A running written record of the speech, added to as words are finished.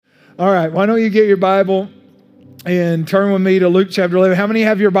All right, why don't you get your Bible and turn with me to Luke chapter 11. How many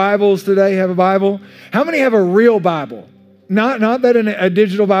have your Bibles today? Have a Bible? How many have a real Bible? Not that a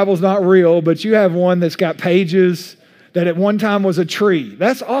digital Bible is not real, but you have one that's got pages that at one time was a tree.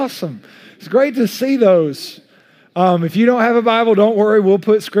 That's awesome. It's great to see those. If you don't have a Bible, don't worry. We'll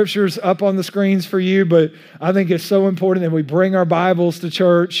put scriptures up on the screens for you, but I think it's so important that we bring our Bibles to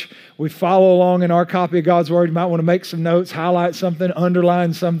church. We follow along in our copy of God's Word. You might want to make some notes, highlight something,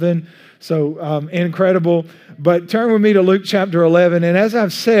 underline something. So incredible. But turn with me to Luke chapter 11. And as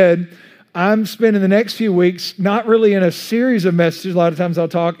I've said, I'm spending the next few weeks not really in a series of messages. A lot of times I'll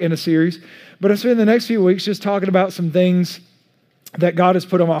talk in a series, but I'm spending the next few weeks just talking about some things that God has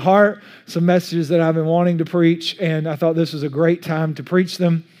put on my heart, some messages that I've been wanting to preach, and I thought this was a great time to preach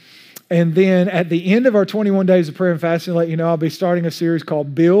them. And then at the end of our 21 days of prayer and fasting, let you know, I'll be starting a series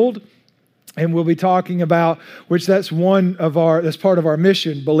called Build, and we'll be talking about, that's part of our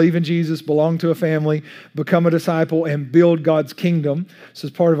mission: believe in Jesus, belong to a family, become a disciple, and build God's kingdom. This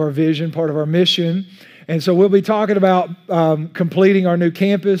is part of our vision, part of our mission. And so we'll be talking about completing our new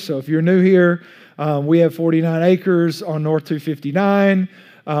campus. So if you're new here, we have 49 acres on North 259.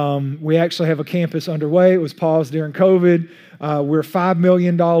 We actually have a campus underway. It was paused during COVID. We're $5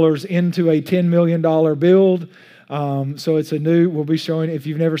 million into a $10 million build. So it's we'll be showing, if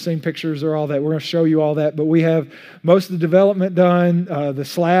you've never seen pictures or all that, we're going to show you all that. But we have most of the development done. The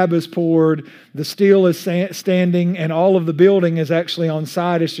slab is poured. The steel is standing, and all of the building is actually on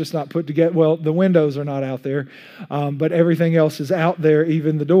site. It's just not put together. Well, the windows are not out there, but everything else is out there,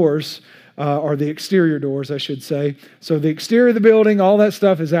 even the doors. Or the exterior doors, I should say. So the exterior of the building, all that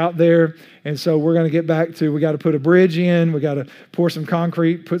stuff is out there. And so we're going to get back to, we got to put a bridge in, we got to pour some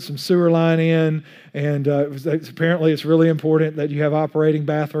concrete, put some sewer line in. And apparently it's really important that you have operating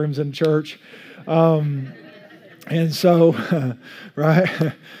bathrooms in church. And so,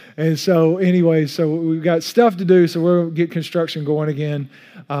 right? And so anyway, so we've got stuff to do, so we'll get construction going again.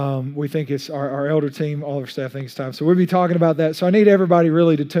 We think it's our elder team, all of our staff think it's time. So we'll be talking about that. So I need everybody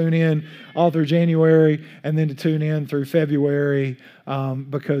really to tune in all through January and then to tune in through February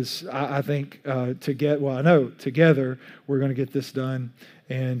because I think I know together we're going to get this done.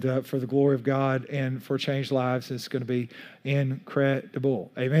 And for the glory of God and for changed lives, it's going to be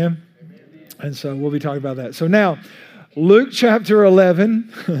incredible. Amen? And so we'll be talking about that. So now, Luke chapter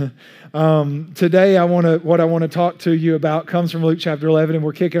 11. Today, what I want to talk to you about comes from Luke chapter 11, and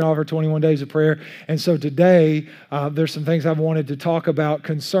we're kicking off our 21 days of prayer. And so today, there's some things I've wanted to talk about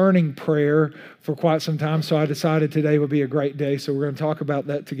concerning prayer for quite some time. So I decided today would be a great day. So we're going to talk about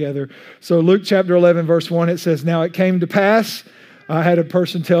that together. So Luke chapter 11, verse 1, it says, "Now it came to pass." I had a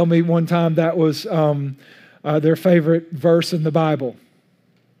person tell me one time that was their favorite verse in the Bible.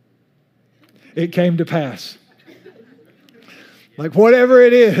 It came to pass. Like whatever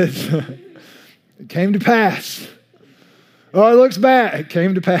it is, it came to pass. Oh, it looks bad. It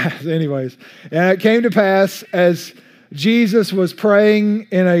came to pass. Anyways, and it came to pass as Jesus was praying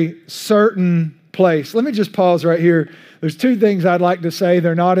in a certain place. Let me just pause right here. There's two things I'd like to say.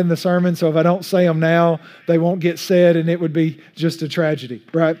 They're not in the sermon, so if I don't say them now, they won't get said, and it would be just a tragedy,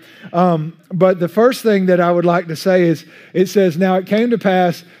 right? But the first thing that I would like to say is, it says, "Now it came to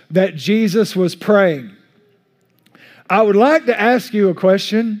pass that Jesus was praying." I would like to ask you a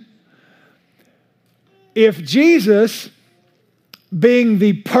question. If Jesus, being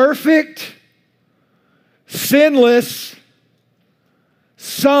the perfect, sinless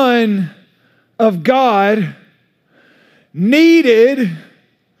Son of God, needed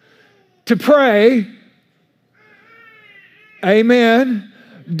to pray, amen,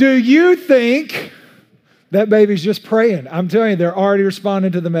 do you think that baby's just praying? I'm telling you, they're already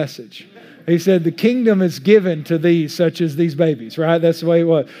responding to the message. He said, the kingdom is given to these, such as these babies, right? That's the way it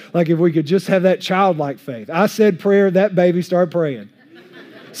was. Like if we could just have that childlike faith. I said prayer, that baby started praying.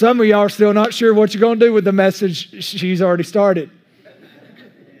 Some of y'all are still not sure what you're going to do with the message she's already started.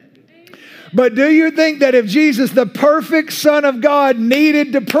 But do you think that if Jesus, the perfect Son of God,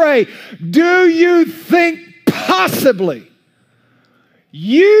 needed to pray, do you think possibly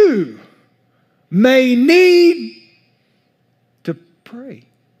you may need to pray?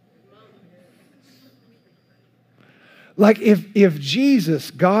 Like if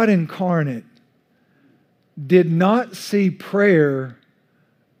Jesus, God incarnate, did not see prayer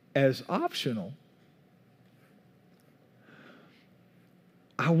as optional,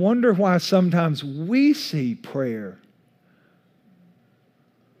 I wonder why sometimes we see prayer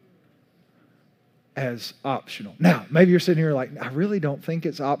as optional. Now, maybe you're sitting here like, I really don't think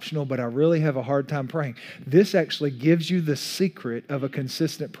it's optional, but I really have a hard time praying. This actually gives you the secret of a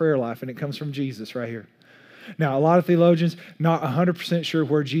consistent prayer life, and it comes from Jesus right here. Now, a lot of theologians not 100% sure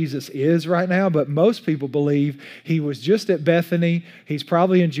where Jesus is right now, but most people believe he was just at Bethany. He's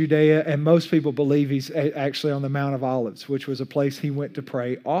probably in Judea, and most people believe he's actually on the Mount of Olives, which was a place he went to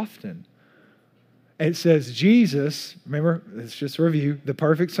pray often. It says Jesus, remember, let's just review, the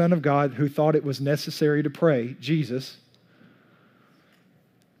perfect Son of God who thought it was necessary to pray, Jesus,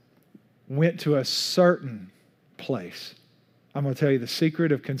 went to a certain place. I'm going to tell you the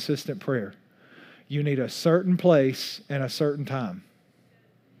secret of consistent prayer. You need a certain place and a certain time.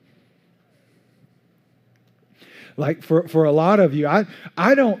 Like for a lot of you,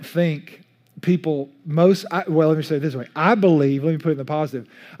 I don't think people, let me say it this way. I believe, let me put it in the positive,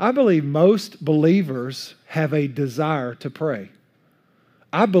 I believe most believers have a desire to pray.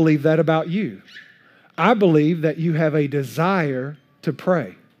 I believe that about you. I believe that you have a desire to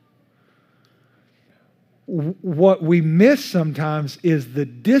pray. What we miss sometimes is the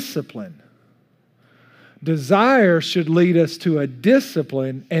discipline. Desire should lead us to a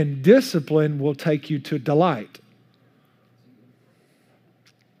discipline, and discipline will take you to delight.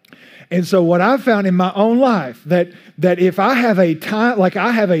 And so what I've found in my own life, that if I have a time, like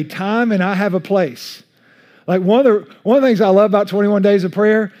I have a time and I have a place. Like one of the things I love about 21 Days of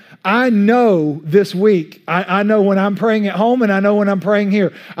Prayer, I know this week, I know when I'm praying at home and I know when I'm praying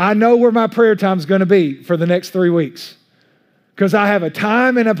here. I know where my prayer time is going to be for the next 3 weeks. Because I have a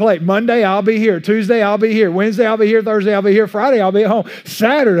time and a place. Monday, I'll be here. Tuesday, I'll be here. Wednesday, I'll be here. Thursday, I'll be here. Friday, I'll be at home.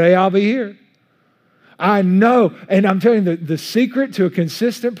 Saturday, I'll be here. I know, and I'm telling you, the secret to a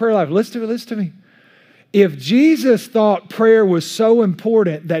consistent prayer life, listen to me. If Jesus thought prayer was so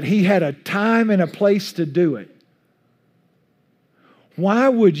important that he had a time and a place to do it, why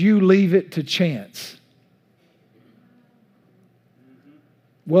would you leave it to chance?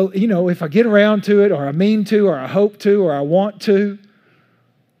 Well, if I get around to it, or I mean to, or I hope to, or I want to,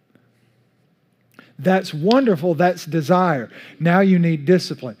 that's wonderful. That's desire. Now you need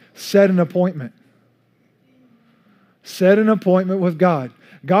discipline. Set an appointment. Set an appointment with God.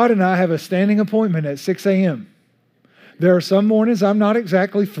 God and I have a standing appointment at 6 a.m. There are some mornings I'm not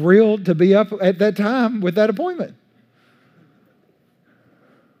exactly thrilled to be up at that time with that appointment.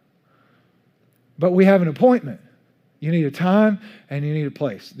 But we have an appointment. You need a time and you need a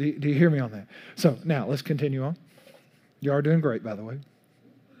place. Do you hear me on that? So now let's continue on. You are doing great, by the way.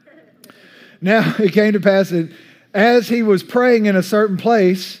 Now it came to pass that as he was praying in a certain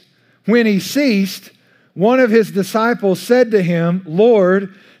place, when he ceased, one of his disciples said to him,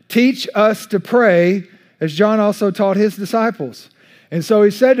 Lord, teach us to pray, as John also taught his disciples. And so he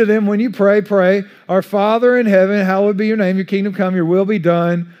said to them, when you pray, pray, Our Father in heaven, hallowed be your name, your kingdom come, your will be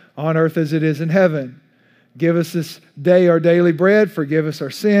done on earth as it is in heaven. Give us this day our daily bread. Forgive us our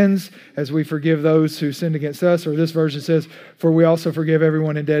sins as we forgive those who sinned against us. Or this version says, for we also forgive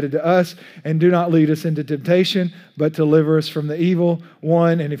everyone indebted to us. And do not lead us into temptation, but deliver us from the evil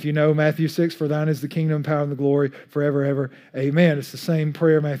one. And if you know Matthew 6, for thine is the kingdom, power, and the glory forever, ever. Amen. It's the same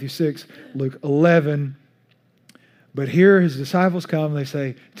prayer, Matthew 6, Luke 11. But here his disciples come and they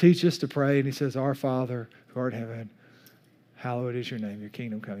say, teach us to pray. And he says, Our Father who art in heaven, hallowed is your name. Your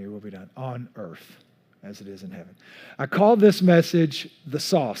kingdom come, your will be done on earth as it is in heaven. I call this message the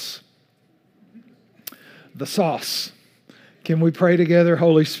sauce. The sauce. Can we pray together?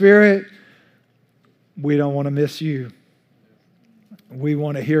 Holy Spirit, we don't want to miss you. We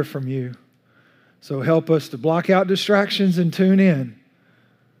want to hear from you. So help us to block out distractions and tune in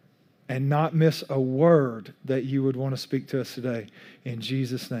and not miss a word that you would want to speak to us today. In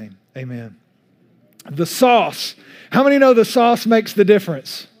Jesus' name, amen. The sauce. How many know the sauce makes the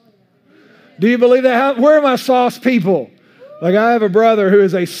difference? Do you believe that? Where are my sauce people? Like I have a brother who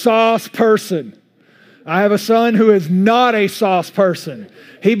is a sauce person. I have a son who is not a sauce person.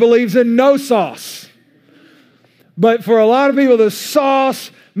 He believes in no sauce. But for a lot of people, the sauce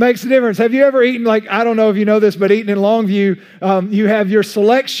makes a difference. Have you ever eaten, like, I don't know if you know this, but eating in Longview, you have your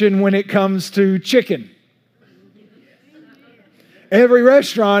selection when it comes to chicken. Every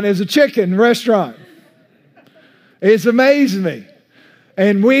restaurant is a chicken restaurant. It's amazing me.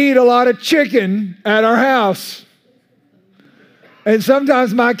 And we eat a lot of chicken at our house. And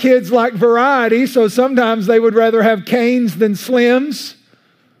sometimes my kids like variety, so sometimes they would rather have Cane's than Slim's.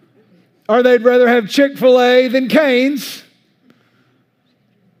 Or they'd rather have Chick-fil-A than Cane's.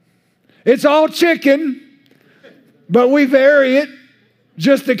 It's all chicken, but we vary it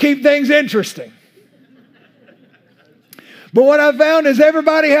just to keep things interesting. But what I've found is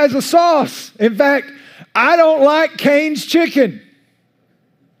everybody has a sauce. In fact, I don't like Cane's chicken.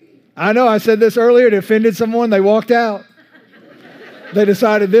 I know I said this earlier. It offended someone. They walked out. They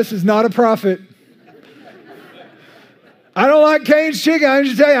decided this is not a prophet. I don't like Cane's chicken. I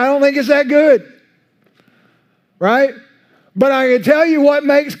just tell you, I don't think it's that good. right? But I can tell you what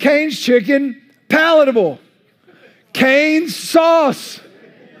makes Cane's chicken palatable. Cane's sauce.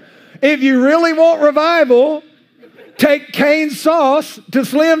 If you really want revival, take Cane's sauce to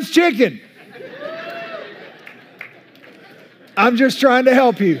Slim's chicken. I'm just trying to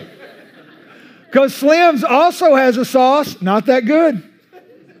help you. Because Slim's also has a sauce, not that good.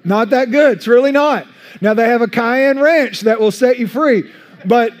 Not that good. It's really not. Now they have a cayenne ranch that will set you free.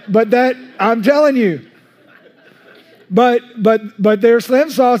 But that, I'm telling you. But their Slim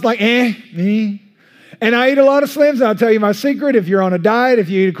sauce, like, And I eat a lot of Slims, and I'll tell you my secret. If you're on a diet, I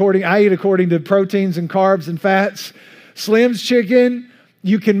eat according to proteins and carbs and fats. Slim's chicken,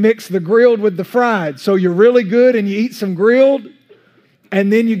 you can mix the grilled with the fried. So you're really good and you eat some grilled,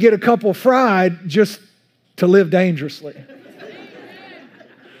 and then you get a couple fried just to live dangerously.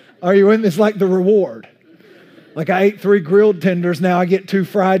 Are you in? It's like the reward. Like I ate 3 grilled tenders, now I get 2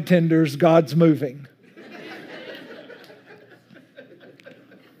 fried tenders. God's moving.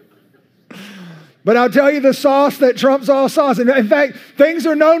 But I'll tell you the sauce that trumps all sauce. And in fact, things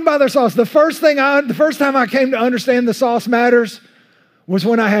are known by their sauce. The first time I came to understand the sauce matters was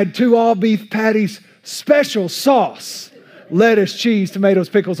when I had 2 all-beef patties, special sauce, lettuce, cheese, tomatoes,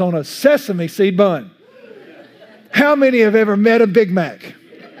 pickles on a sesame seed bun. How many have ever met a Big Mac?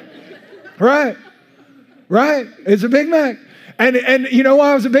 Right? Right? It's a Big Mac. And you know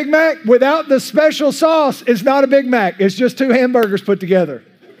why it was a Big Mac? Without the special sauce, it's not a Big Mac. It's just 2 hamburgers put together.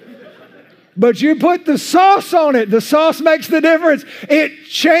 But you put the sauce on it. The sauce makes the difference. It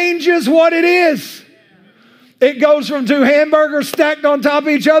changes what it is. It goes from 2 hamburgers stacked on top of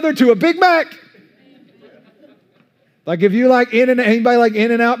each other to a Big Mac. Like if you like anybody like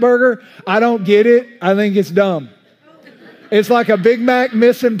In-N-Out Burger, I don't get it. I think it's dumb. It's like a Big Mac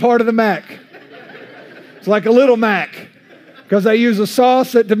missing part of the Mac. It's like a little Mac. Because they use a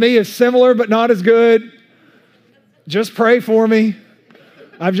sauce that to me is similar but not as good. Just pray for me.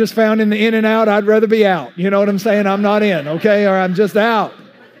 I've just found in the In-N-Out, I'd rather be out. You know what I'm saying? I'm not in, okay? Or I'm just out.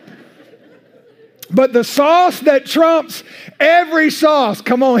 But the sauce that trumps every sauce,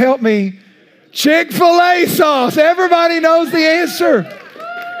 come on, help me. Chick-fil-A sauce. Everybody knows the answer.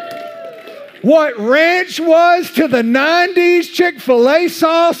 What ranch was to the 90s, Chick-fil-A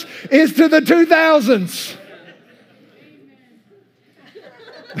sauce is to the 2000s.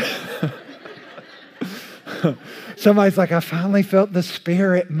 Somebody's like, I finally felt the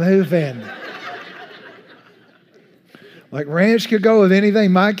Spirit moving. Like ranch could go with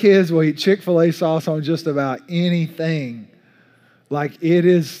anything. My kids will eat Chick-fil-A sauce on just about anything. Like it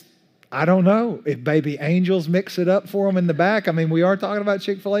is, I don't know, if baby angels mix it up for them in the back. I mean, we are talking about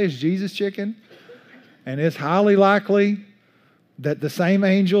Chick-fil-A. It's Jesus chicken. And it's highly likely that the same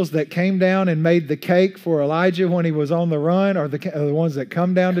angels that came down and made the cake for Elijah when he was on the run are the ones that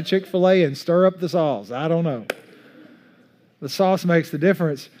come down to Chick-fil-A and stir up the sauce. I don't know. The sauce makes the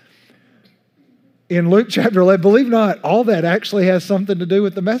difference. In Luke chapter 11, believe it or not, all that actually has something to do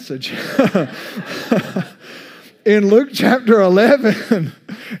with the message. In Luke chapter 11,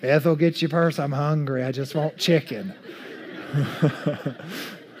 Ethel, get your purse. I'm hungry. I just want chicken.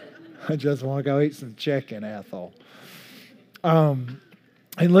 I just want to go eat some chicken, Ethel. In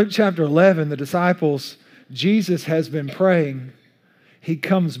Luke chapter 11, the disciples, Jesus has been praying. He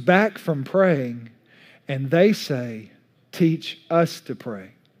comes back from praying, and they say, teach us to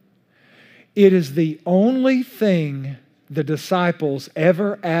pray. It is the only thing the disciples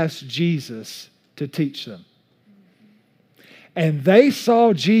ever asked Jesus to teach them. And they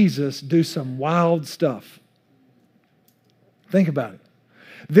saw Jesus do some wild stuff. Think about it.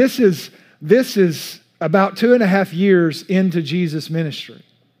 This is about 2.5 years into Jesus' ministry.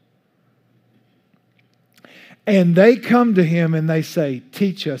 And they come to him and they say,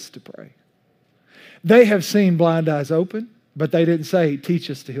 teach us to pray. They have seen blind eyes open, but they didn't say,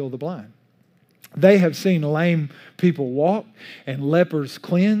 teach us to heal the blind. They have seen lame people walk and lepers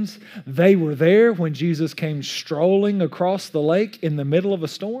cleanse. They were there when Jesus came strolling across the lake in the middle of a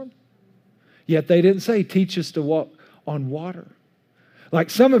storm. Yet they didn't say, teach us to walk on water. Like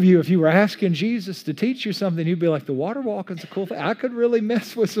some of you, if you were asking Jesus to teach you something, you'd be like, the water walking's a cool thing. I could really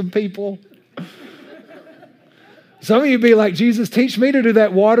mess with some people. Some of you would be like, Jesus, teach me to do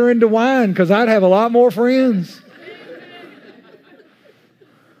that water into wine because I'd have a lot more friends.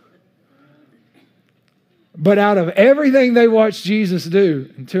 But out of everything they watched Jesus do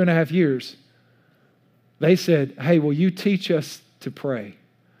in 2.5 years, they said, hey, will you teach us to pray?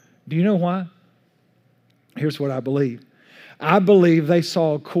 Do you know why? Here's what I believe. I believe they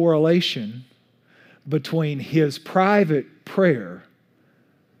saw a correlation between his private prayer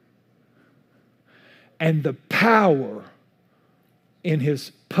and the power in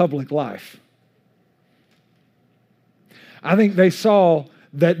his public life. I think they saw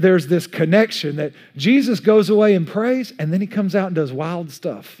that there's this connection that Jesus goes away and prays, and then he comes out and does wild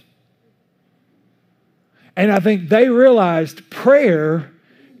stuff. And I think they realized prayer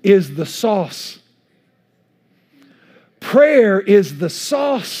is the sauce. Prayer is the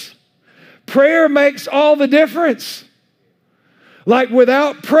sauce. Prayer makes all the difference. Like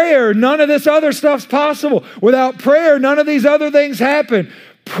without prayer, none of this other stuff's possible. Without prayer, none of these other things happen.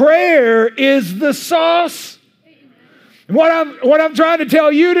 Prayer is the sauce. What I'm trying to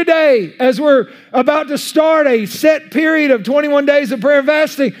tell you today, as we're about to start a set period of 21 days of prayer and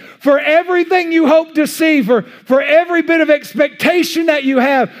fasting, for everything you hope to see, for every bit of expectation that you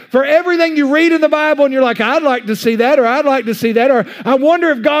have, for everything you read in the Bible and you're like, I'd like to see that, or I'd like to see that, or I wonder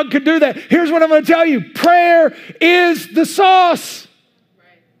if God could do that. Here's what I'm going to tell you. Prayer is the sauce.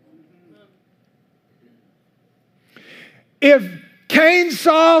 If Cane's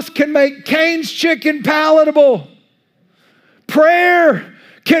sauce can make Cane's chicken palatable, prayer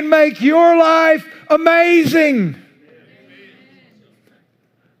can make your life amazing.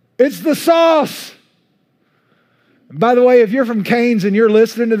 It's the sauce. By the way, if you're from Cane's and you're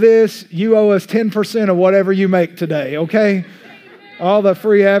listening to this, you owe us 10% of whatever you make today, okay? All the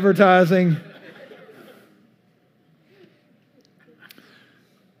free advertising.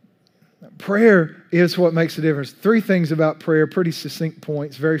 Prayer is what makes a difference. 3 things about prayer, pretty succinct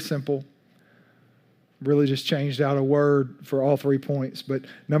points, very simple. Really just changed out a word for all 3 points. But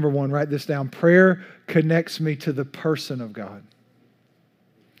number 1, write this down. Prayer connects me to the person of God.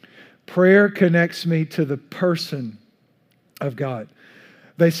 Prayer connects me to the person of God.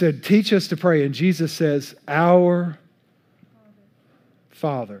 They said, teach us to pray. And Jesus says, our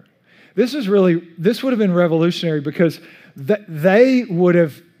Father. This would have been revolutionary because they would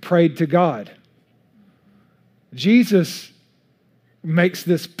have prayed to God. Jesus makes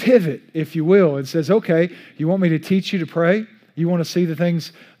this pivot, if you will, and says, okay, you want me to teach you to pray? You want to see the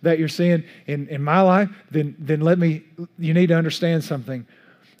things that you're seeing in my life? Then you need to understand something.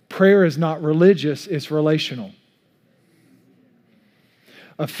 Prayer is not religious, it's relational.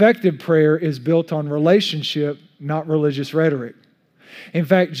 Effective prayer is built on relationship, not religious rhetoric. In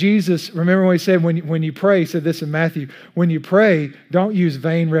fact, Jesus, remember when he said, when you pray, he said this in Matthew, when you pray, don't use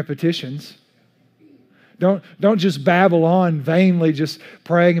vain repetitions. Don't just babble on vainly, just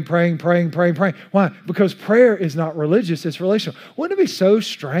praying and praying. Why? Because prayer is not religious, it's relational. Wouldn't it be so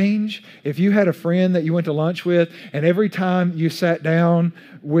strange if you had a friend that you went to lunch with and every time you sat down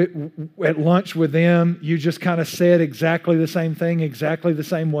at lunch with them, you just kind of said exactly the same thing, exactly the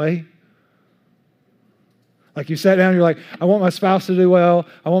same way? Like you sat down and you're like, I want my spouse to do well.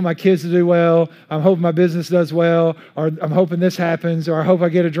 I want my kids to do well. I'm hoping my business does well. Or I'm hoping this happens. Or I hope I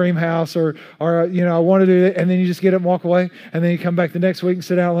get a dream house. Or I want to do it. And then you just get up and walk away. And then you come back the next week and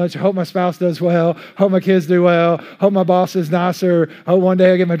sit down at lunch. I hope my spouse does well. Hope my kids do well. Hope my boss is nicer. Hope one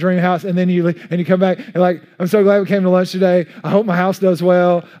day I get my dream house. And then you come back and like, I'm so glad we came to lunch today. I hope my house does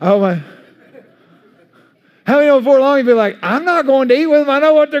well. How many know before long you'd be like, I'm not going to eat with them. I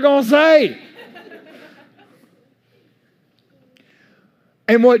know what they're going to say.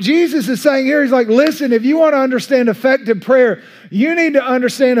 And what Jesus is saying here, he's like, listen, if you want to understand effective prayer, you need to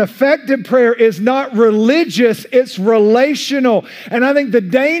understand effective prayer is not religious, it's relational. And I think the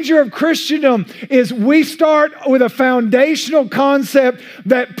danger of Christendom is we start with a foundational concept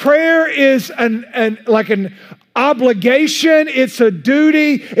that prayer is an obligation, it's a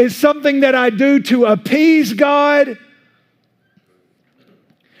duty, it's something that I do to appease God.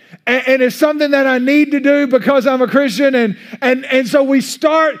 And it's something that I need to do because I'm a Christian. And so we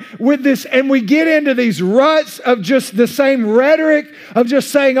start with this and we get into these ruts of just the same rhetoric of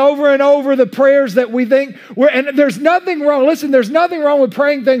just saying over and over the prayers that we think and there's nothing wrong. Listen, there's nothing wrong with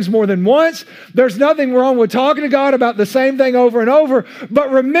praying things more than once. There's nothing wrong with talking to God about the same thing over and over.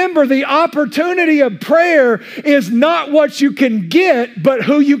 But remember, the opportunity of prayer is not what you can get, but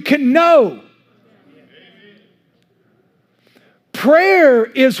who you can know. Prayer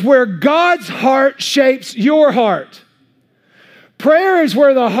is where God's heart shapes your heart. Prayer is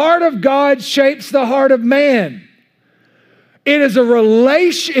where the heart of God shapes the heart of man. It is a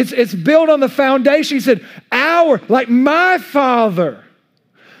relation, it's built on the foundation. He said, like my Father,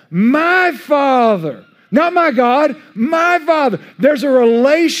 not my God, my Father. There's a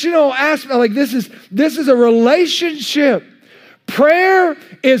relational aspect, like this is a relationship. Prayer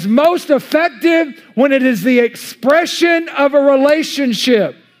is most effective when it is the expression of a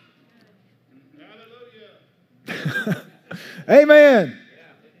relationship. Hallelujah. Amen.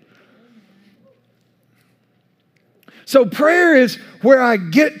 So prayer is where I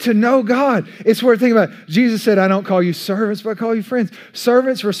get to know God. It's where, think about it. Jesus said, I don't call you servants, but I call you friends.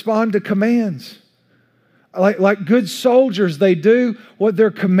 Servants respond to commands. Like good soldiers, they do what they're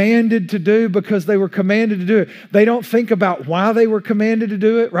commanded to do because they were commanded to do it. They don't think about why they were commanded to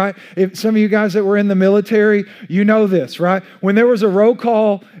do it, right? If some of you guys that were in the military, you know this, right? When there was a roll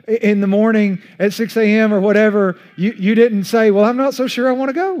call in the morning at 6 a.m. or whatever, you didn't say, well, I'm not so sure I want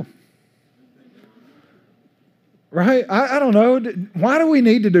to go. Right? I don't know. Why do we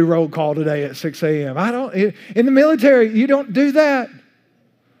need to do roll call today at 6 a.m.? In the military, you don't do that.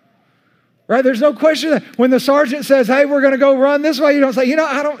 Right? There's no question that when the sergeant says, hey, we're going to go run this way, you don't say,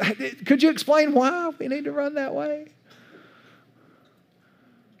 could you explain why we need to run that way?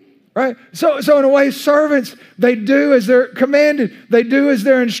 Right? So in a way, servants, they do as they're commanded. They do as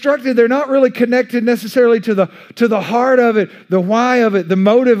they're instructed. They're not really connected necessarily to the heart of it, the why of it, the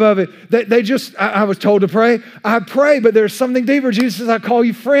motive of it. They just, I was told to pray. I pray, but there's something deeper. Jesus says, I call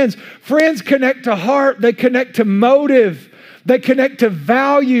you friends. Friends connect to heart. They connect to motive. They connect to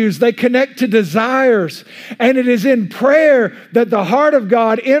values. They connect to desires. And it is in prayer that the heart of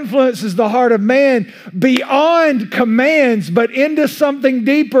God influences the heart of man beyond commands, but into something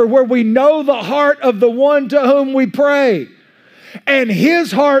deeper where we know the heart of the one to whom we pray. And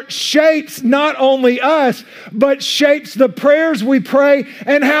his heart shapes not only us, but shapes the prayers we pray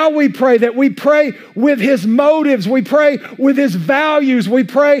and how we pray. That we pray with his motives. We pray with his values. We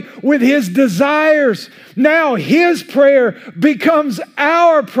pray with his desires. Now his prayer becomes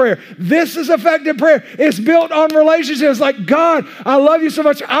our prayer. This is effective prayer. It's built on relationships. Like, God, I love you so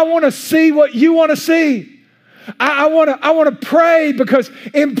much. I want to see what you want to see. I want to pray because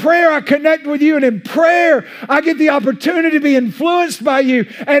in prayer I connect with you, and in prayer I get the opportunity to be influenced by you,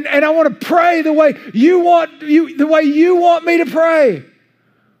 and I want to pray the way you want me to pray. Amen.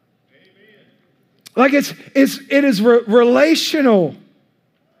 Like it is relational.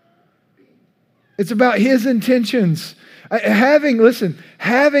 It's about his intentions. Having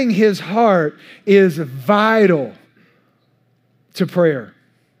his heart is vital to prayer.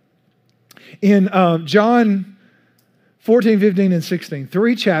 In John 14, 15, and 16,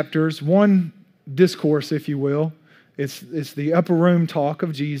 3 chapters, one discourse, if you will. It's the upper room talk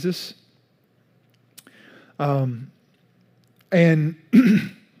of Jesus. And in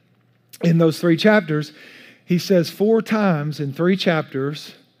those 3 chapters, he says 4 times in 3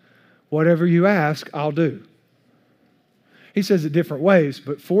 chapters, whatever you ask, I'll do. He says it different ways,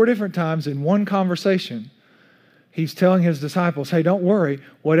 but 4 different times in one conversation, he's telling his disciples, hey, don't worry,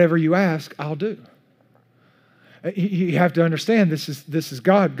 whatever you ask, I'll do. You have to understand, this is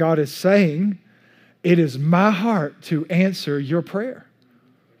God. God is saying, it is my heart to answer your prayer.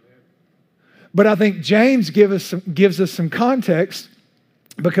 But I think James gives us some context,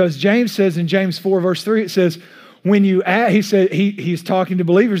 because James says in James 4, verse 3, it says, when you ask, he's talking to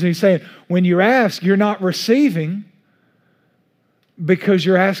believers, and he's saying, when you ask, you're not receiving because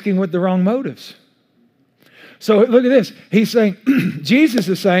you're asking with the wrong motives. So look at this. He's saying, Jesus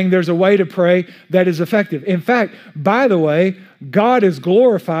is saying there's a way to pray that is effective. In fact, by the way, God is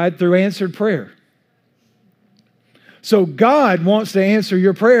glorified through answered prayer. So God wants to answer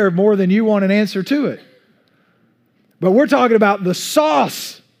your prayer more than you want an answer to it. But we're talking about the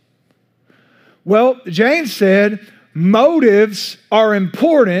sauce. Well, James said motives are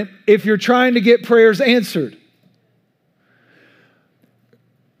important if you're trying to get prayers answered.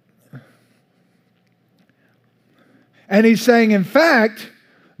 And he's saying, in fact,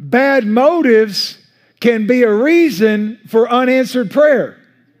 bad motives can be a reason for unanswered prayer,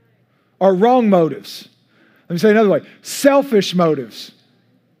 or wrong motives. Let me say it another way, selfish motives.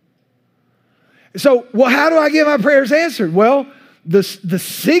 So, how do I get my prayers answered? Well, the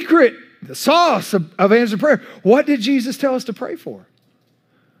secret, the sauce of answered prayer, what did Jesus tell us to pray for?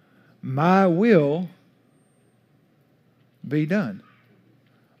 My will be done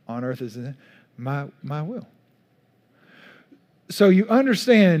on earth as in my will. So you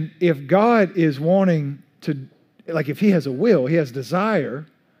understand, if God is wanting to, like if he has a will, he has desire,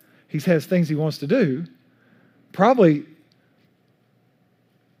 he has things he wants to do, probably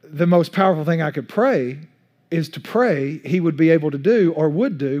the most powerful thing I could pray is to pray he would be able to do or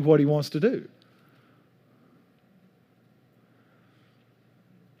would do what he wants to do.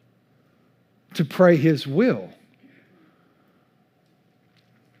 To pray his will.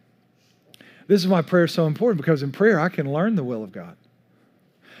 This is why prayer is so important, because in prayer I can learn the will of God.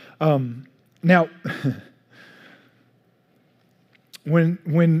 Now,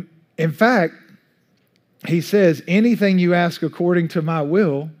 when in fact, he says, anything you ask according to my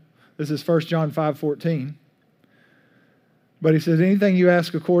will, this is 1 John 5:14, but he says, anything you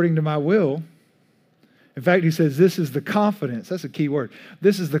ask according to my will, In fact, he says this is the confidence. That's a key word.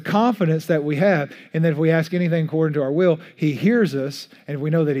 This is the confidence that we have. And that if we ask anything according to our will, he hears us. And if we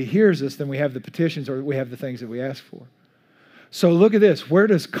know that he hears us, then we have the petitions or we have the things that we ask for. So look at this. Where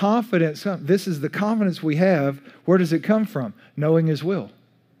does confidence come? This is the confidence we have. Where does it come from? Knowing his will.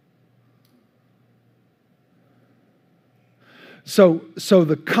 So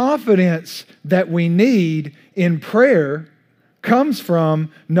the confidence that we need in prayer comes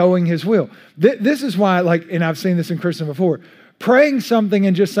from knowing his will. This is why, and I've seen this in Christian before, praying something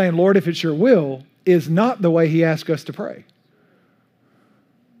and just saying, Lord, if it's your will, is not the way he asks us to pray.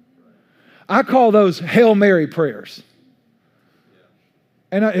 I call those Hail Mary prayers.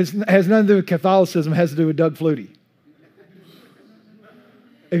 And it has nothing to do with Catholicism, it has to do with Doug Flutie.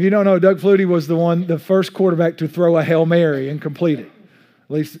 If you don't know, Doug Flutie was the first quarterback to throw a Hail Mary and complete it.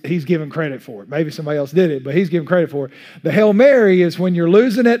 At least he's given credit for it. Maybe somebody else did it, but he's given credit for it. The Hail Mary is when you're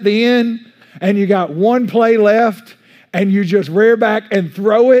losing at the end and you got one play left and you just rear back and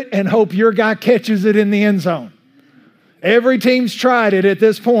throw it and hope your guy catches it in the end zone. Every team's tried it at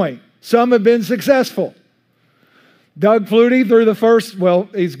this point. Some have been successful. Doug Flutie threw the first,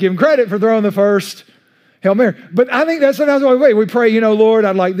 he's given credit for throwing the first Hail Mary. But I think that's sometimes why we pray, Lord,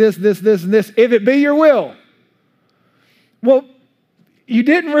 I'd like this, this, this, and this, if it be your will. Well, you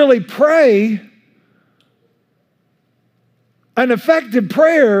didn't really pray an effective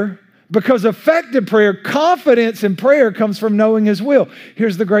prayer because effective prayer, confidence in prayer comes from knowing his will.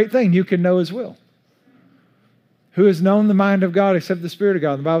 Here's the great thing. You can know his will. Who has known the mind of God except the Spirit of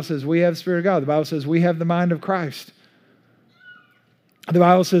God? The Bible says we have the Spirit of God. The Bible says we have the mind of Christ. The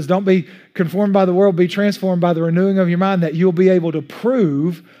Bible says don't be conformed by the world, be transformed by the renewing of your mind that you'll be able to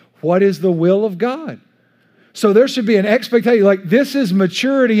prove what is the will of God. So there should be an expectation, this is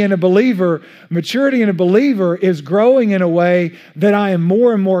maturity in a believer. Maturity in a believer is growing in a way that I am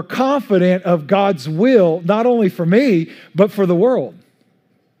more and more confident of God's will, not only for me, but for the world.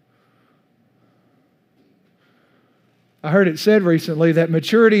 I heard it said recently that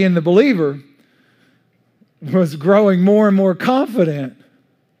maturity in the believer was growing more and more confident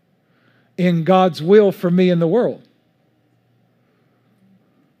in God's will for me in the world.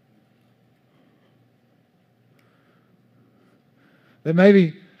 That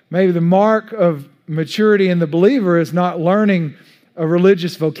maybe the mark of maturity in the believer is not learning a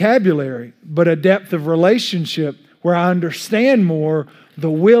religious vocabulary, but a depth of relationship where I understand more the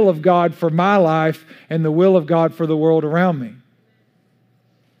will of God for my life and the will of God for the world around me.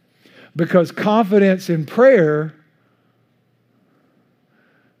 Because confidence in prayer,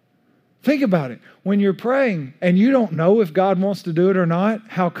 think about it. When you're praying and you don't know if God wants to do it or not,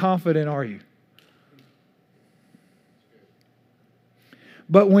 how confident are you?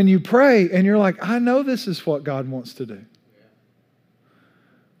 But when you pray and you're like, I know this is what God wants to do.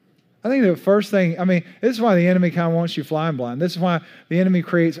 I think the first thing, this is why the enemy kind of wants you flying blind. This is why the enemy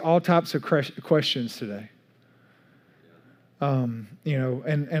creates all types of questions today. I don't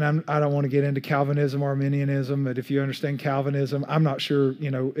want to get into Calvinism, Arminianism, but if you understand Calvinism, I'm not sure,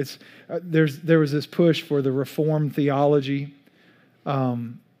 there was this push for the Reformed theology.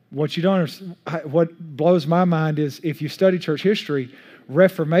 What you don't understand, what blows my mind is if you study church history,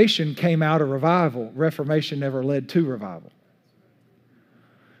 Reformation came out of revival. Reformation never led to revival.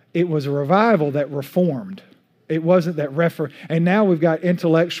 It was a revival that reformed. It wasn't that and now we've got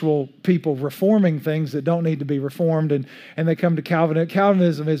intellectual people reforming things that don't need to be reformed, and they come to Calvinism.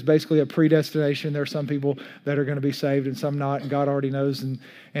 Calvinism is basically a predestination. There are some people that are going to be saved and some not, and God already knows. And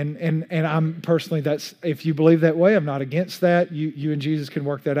I'm personally, if you believe that way, I'm not against that. You and Jesus can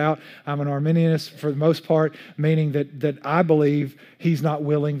work that out. I'm an Arminianist for the most part, meaning that I believe he's not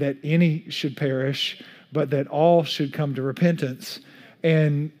willing that any should perish, but that all should come to repentance.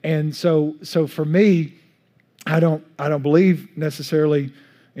 And so for me, I don't believe necessarily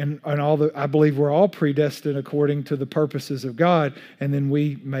in all I believe we're all predestined according to the purposes of God, and then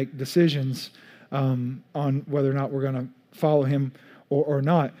we make decisions on whether or not we're going to follow him or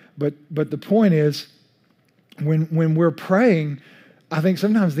not. But the point is, when we're praying, I think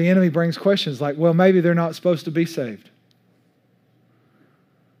sometimes the enemy brings questions like, well, maybe they're not supposed to be saved.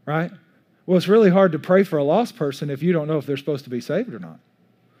 Right? Well, it's really hard to pray for a lost person if you don't know if they're supposed to be saved or not.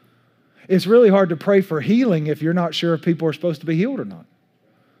 It's really hard to pray for healing if you're not sure if people are supposed to be healed or not.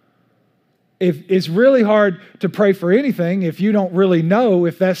 It's really hard to pray for anything if you don't really know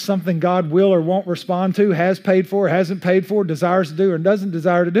if that's something God will or won't respond to, has paid for, hasn't paid for, desires to do, or doesn't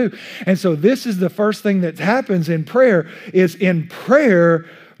desire to do. And so this is the first thing that happens in prayer, is in prayer,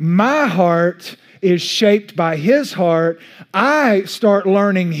 My heart is shaped by His heart. I start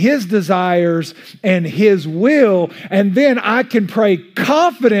learning His desires and His will, and then I can pray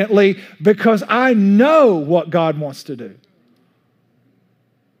confidently because I know what God wants to do.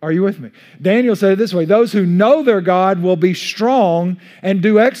 Are you with me? Daniel said it this way, those who know their God will be strong and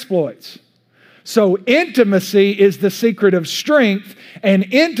do exploits. So intimacy is the secret of strength, and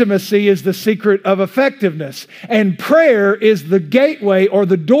intimacy is the secret of effectiveness. And prayer is the gateway or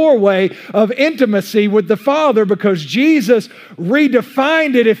the doorway of intimacy with the Father, because Jesus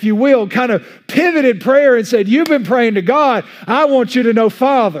redefined it, if you will, kind of pivoted prayer and said, you've been praying to God. I want you to know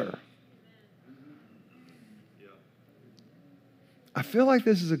Father. I feel like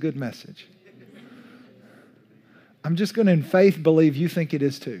this is a good message. I'm just going to, in faith, believe you think it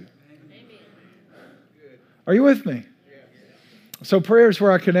is too. Are you with me? So prayer is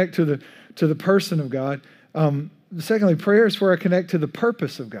where I connect to the person of God. Secondly, prayer is where I connect to the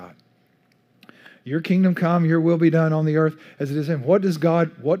purpose of God. Your kingdom come, your will be done on the earth as it is in. What does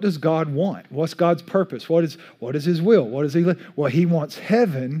God want? What's God's purpose? What is His will? What does He? Well, He wants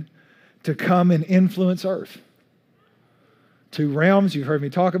heaven to come and influence earth. Two realms, you've heard me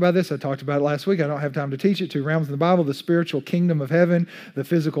talk about this. I talked about it last week. I don't have time to teach it. Two realms in the Bible, the spiritual kingdom of heaven, the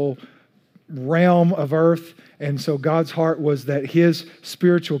physical realm of earth. And so God's heart was that His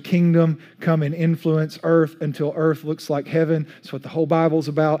spiritual kingdom come and influence earth until earth looks like heaven. It's what the whole Bible's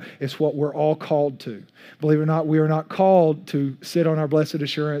about. It's what we're all called to. Believe it or not, we are not called to sit on our blessed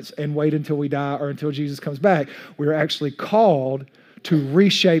assurance and wait until we die or until Jesus comes back. We're actually called to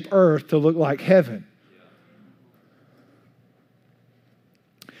reshape earth to look like heaven.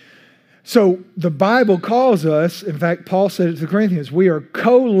 So the Bible calls us, in fact, Paul said it to the Corinthians, we are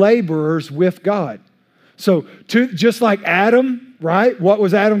co-laborers with God. So just like Adam, right? What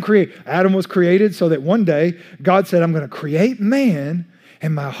was Adam created? Adam was created so that one day God said, I'm going to create man,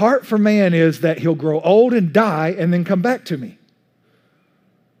 and my heart for man is that he'll grow old and die and then come back to me.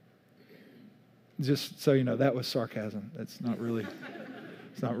 Just so you know, that was sarcasm. It's not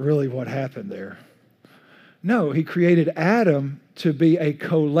really what happened there. No, He created Adam to be a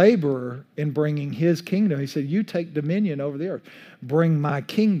co-laborer in bringing His kingdom. He said, you take dominion over the earth. Bring my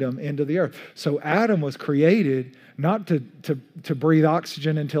kingdom into the earth. So Adam was created not to breathe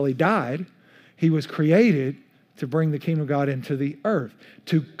oxygen until he died. He was created to bring the kingdom of God into the earth,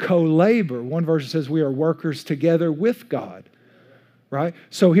 to co-labor. One verse says we are workers together with God, right?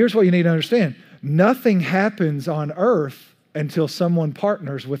 So here's what you need to understand. Nothing happens on earth until someone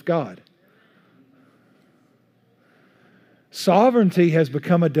partners with God. Sovereignty has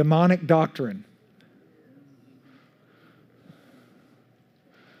become a demonic doctrine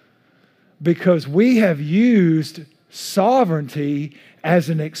because we have used sovereignty as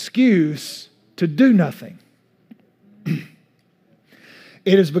an excuse to do nothing.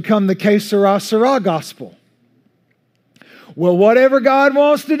 It has become the que sera, sera gospel. Well, whatever God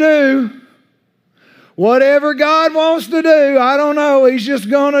wants to do, I don't know. He's just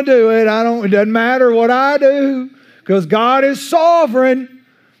going to do it. It doesn't matter what I do. Because God is sovereign.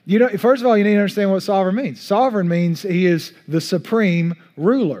 You know, first of all, you need to understand what sovereign means. Sovereign means He is the supreme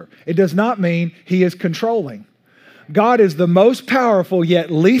ruler. It does not mean He is controlling. God is the most powerful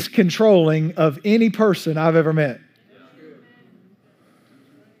yet least controlling of any person I've ever met.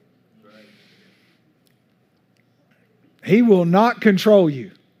 He will not control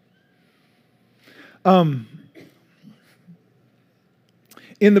you.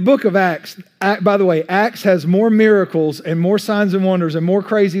 In the book of Acts, by the way, Acts has more miracles and more signs and wonders and more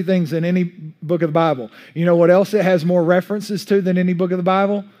crazy things than any book of the Bible. You know what else it has more references to than any book of the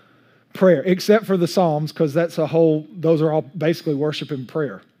Bible? Prayer, except for the Psalms, because those are all basically worship and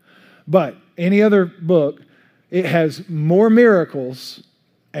prayer. But any other book, it has more miracles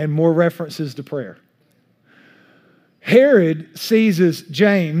and more references to prayer. Herod seizes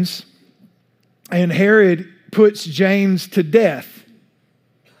James, and Herod puts James to death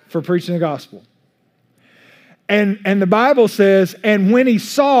for preaching the gospel. And the Bible says, and when he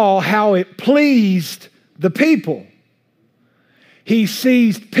saw how it pleased the people, he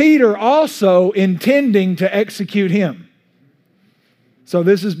seized Peter also, intending to execute him. So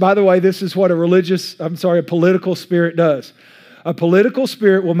this is, by the way, this is what a political spirit does. A political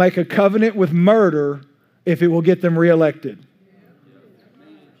spirit will make a covenant with murder if it will get them reelected.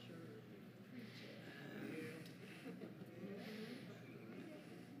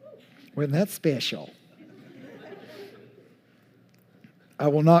 Wasn't that special? I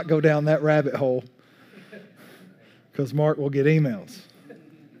will not go down that rabbit hole because Mark will get emails.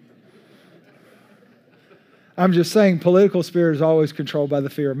 I'm just saying political spirit is always controlled by the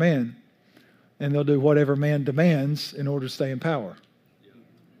fear of man, and they'll do whatever man demands in order to stay in power.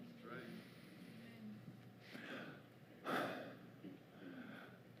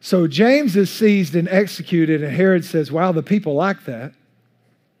 So James is seized and executed, and Herod says, wow, the people like that.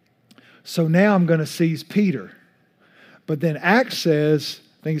 So now I'm going to seize Peter. But then Acts says,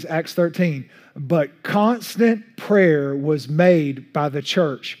 I think it's Acts 13, but constant prayer was made by the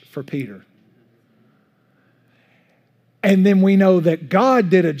church for Peter. And then we know that God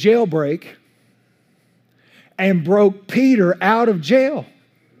did a jailbreak and broke Peter out of jail.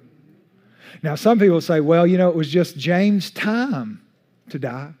 Now, some people say, well, it was just James' time to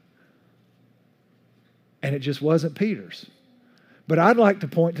die. And it just wasn't Peter's. But I'd like to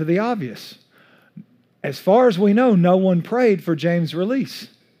point to the obvious. As far as we know, no one prayed for James' release.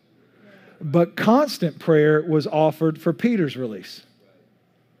 But constant prayer was offered for Peter's release.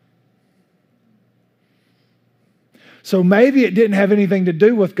 So maybe it didn't have anything to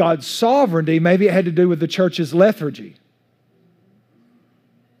do with God's sovereignty. Maybe it had to do with the church's lethargy.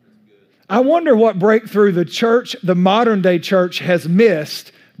 I wonder what breakthrough the church, the modern day church, has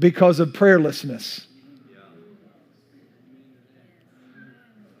missed because of prayerlessness.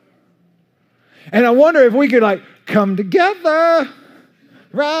 And I wonder if we could come together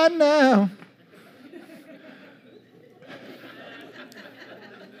right now.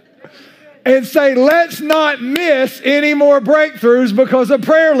 And say, let's not miss any more breakthroughs because of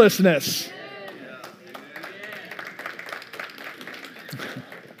prayerlessness.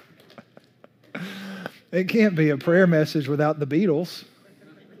 It can't be a prayer message without the Beatles.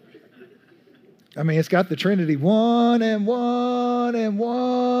 I mean, it's got the Trinity. 1 and 1 and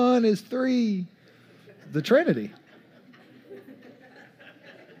 1 is 3. The Trinity.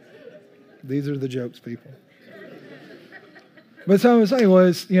 These are the jokes, people. But some would say, well,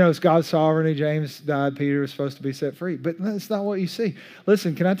 it's God's sovereignty. James died. Peter was supposed to be set free. But that's not what you see.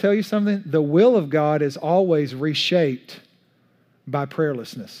 Listen, can I tell you something? The will of God is always reshaped by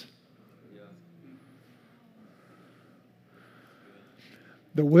prayerlessness.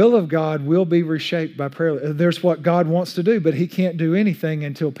 The will of God will be reshaped by prayer. There's what God wants to do, but He can't do anything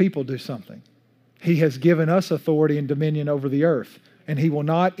until people do something. He has given us authority and dominion over the earth, and He will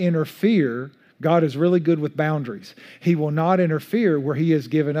not interfere. God is really good with boundaries. He will not interfere where He has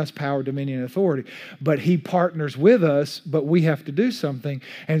given us power, dominion, and authority. But He partners with us, but we have to do something.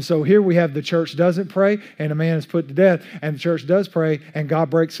 And so here we have the church doesn't pray, and a man is put to death, and the church does pray, and God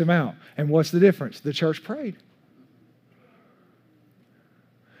breaks him out. And what's the difference? The church prayed.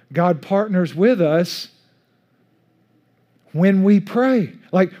 God partners with us when we pray.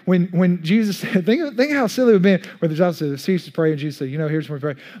 Like when Jesus said, think how silly it would have been where the disciples said, cease to pray, and Jesus said, here's when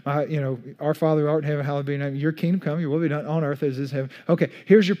we pray. Our Father who art in heaven, hallowed be your name. Your kingdom come, your will be done on earth as it is in heaven. Okay,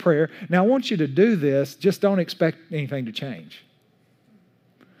 here's your prayer. Now I want you to do this. Just don't expect anything to change.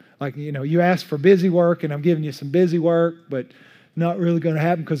 Like, you ask for busy work, and I'm giving you some busy work, but not really going to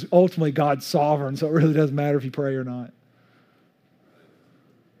happen because ultimately God's sovereign, so it really doesn't matter if you pray or not.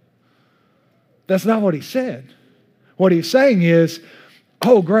 That's not what He said. What He's saying is,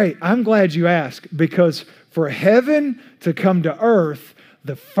 oh, great, I'm glad you asked, because for heaven to come to earth,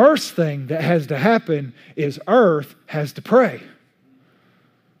 the first thing that has to happen is earth has to pray.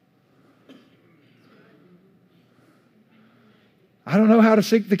 I don't know how to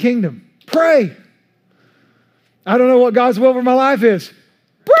seek the kingdom. Pray. I don't know what God's will for my life is.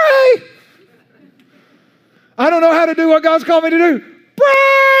 Pray. I don't know how to do what God's called me to do.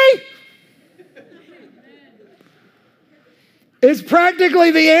 Pray. It's practically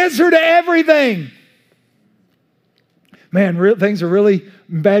the answer to everything. Man, things are really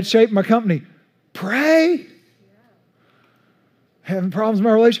in bad shape in my company. Pray. Having problems in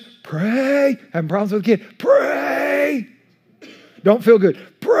my relationship. Pray. Having problems with a kid. Pray. Don't feel good.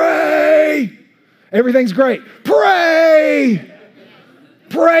 Pray. Everything's great. Pray.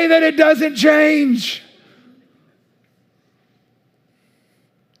 Pray that it doesn't change.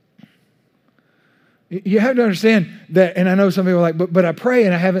 You have to understand that, and I know some people are like, but I pray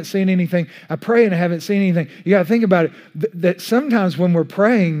and I haven't seen anything. I pray and I haven't seen anything. You got to think about it, that sometimes when we're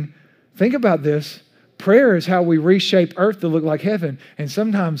praying, think about this, prayer is how we reshape earth to look like heaven, and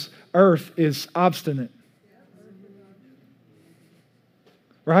sometimes earth is obstinate.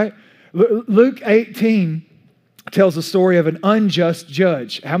 Right? Luke 18 tells the story of an unjust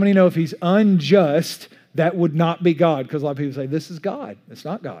judge. How many know if he's unjust, that would not be God? Because a lot of people say, this is God. It's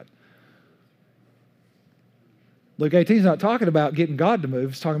not God. Luke 18 is not talking about getting God to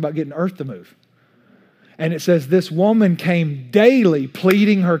move. It's talking about getting earth to move. And it says this woman came daily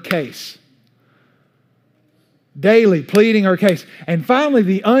pleading her case. Daily pleading her case. And finally,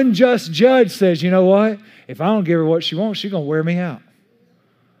 the unjust judge says, you know what? If I don't give her what she wants, she's going to wear me out.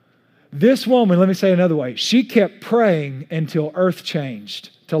 This woman, let me say another way, she kept praying until earth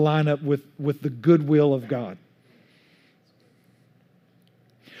changed to line up with the goodwill of God.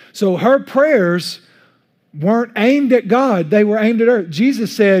 So her prayers weren't aimed at God, they were aimed at earth.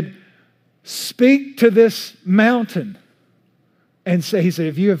 Jesus said, speak to this mountain. And say, he said,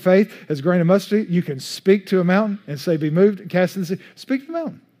 if you have faith as a grain of mustard, you can speak to a mountain and say, be moved and cast in the sea. Speak to the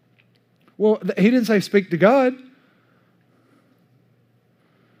mountain. Well, he didn't say speak to God.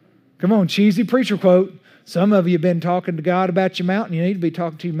 Come on, cheesy preacher quote. Some of you have been talking to God about your mountain. You need to be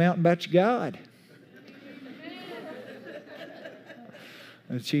talking to your mountain about your God.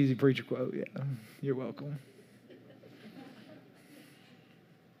 A cheesy preacher quote, yeah. You're welcome.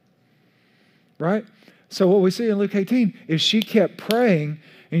 Right? So what we see in Luke 18 is she kept praying,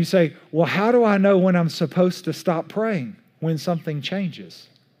 and you say, well, how do I know when I'm supposed to stop praying? When something changes.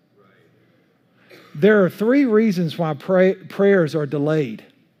 There are 3 reasons why prayers are delayed.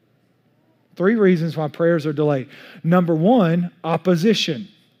 3 reasons why prayers are delayed. Number 1, opposition.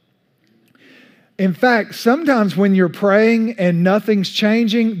 In fact, sometimes when you're praying and nothing's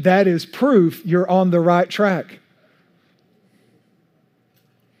changing, that is proof you're on the right track.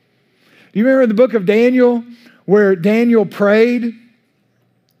 Do you remember in the book of Daniel where Daniel prayed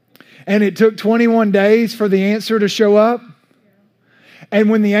and it took 21 days for the answer to show up? And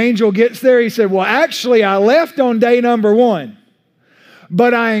when the angel gets there, he said, well, actually, I left on day number 1,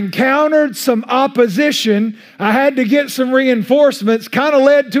 but I encountered some opposition. I had to get some reinforcements, kind of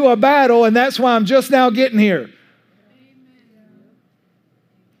led to a battle, and that's why I'm just now getting here.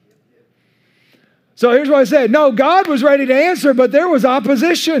 So here's what I said. No, God was ready to answer, but there was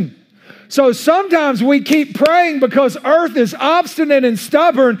opposition. So sometimes we keep praying because earth is obstinate and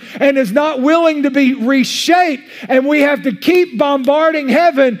stubborn and is not willing to be reshaped. And we have to keep bombarding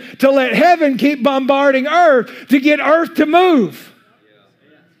heaven to let heaven keep bombarding earth to get earth to move.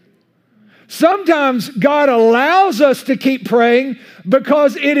 Sometimes God allows us to keep praying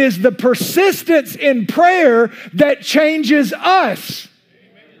because it is the persistence in prayer that changes us.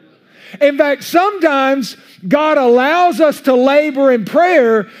 In fact, sometimes God allows us to labor in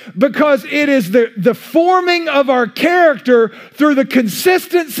prayer because it is the forming of our character through the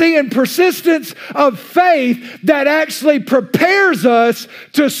consistency and persistence of faith that actually prepares us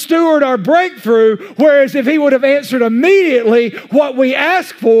to steward our breakthrough. Whereas if He would have answered immediately, what we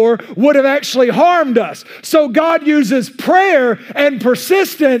asked for would have actually harmed us. So God uses prayer and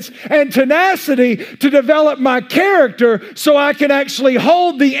persistence and tenacity to develop my character so I can actually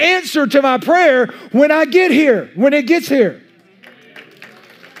hold the answer to my prayer when I get here, when it gets here.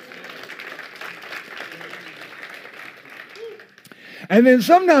 And then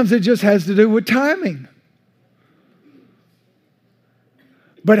sometimes it just has to do with timing.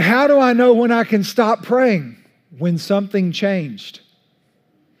 But how do I know when I can stop praying? When something changed.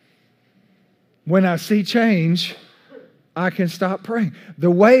 When I see change, I can stop praying.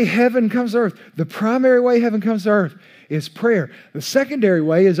 The way heaven comes to earth, the primary way heaven comes to earth is prayer. The secondary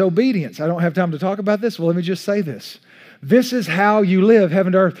way is obedience. I don't have time to talk about this. Well, let me just say this. This is how you live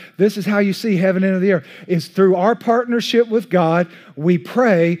heaven to earth. This is how you see heaven into the earth. It's through our partnership with God, we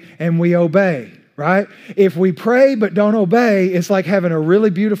pray and we obey, right? If we pray but don't obey, it's like having a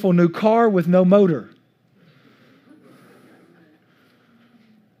really beautiful new car with no motor.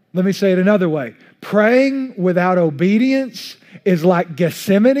 Let me say it another way. Praying without obedience is like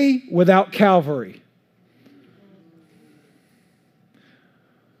Gethsemane without Calvary.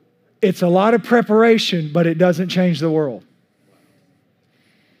 It's a lot of preparation, but it doesn't change the world.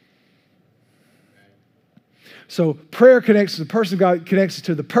 So prayer connects to the person of God, connects us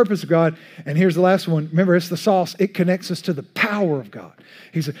to the purpose of God. And here's the last one. Remember, it's the sauce. It connects us to the power of God.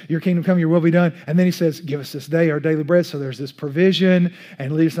 He said, your kingdom come, your will be done. And then he says, give us this day our daily bread. So there's this provision,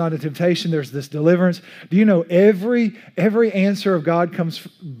 and lead us not into temptation. There's this deliverance. Do you know every answer of God comes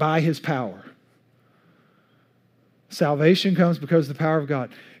by His power? Salvation comes because of the power of God.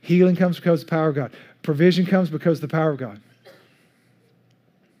 Healing comes because of the power of God. Provision comes because of the power of God.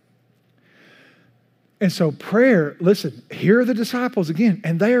 And so prayer, listen, here are the disciples again,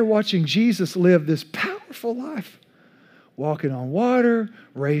 and they are watching Jesus live this powerful life. Walking on water,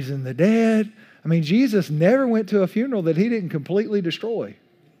 raising the dead. I mean, Jesus never went to a funeral that He didn't completely destroy.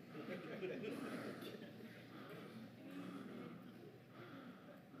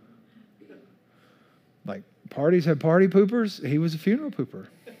 Like, parties have party poopers. He was a funeral pooper.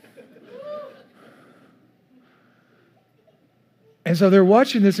 And so they're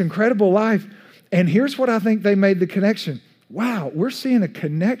watching this incredible life. And here's what I think they made the connection. Wow, we're seeing a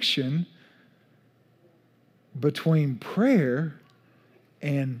connection between prayer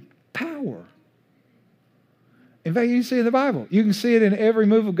and power. In fact, you can see it in the Bible. You can see it in every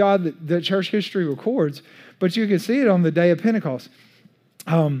move of God that church history records, but you can see it on the day of Pentecost.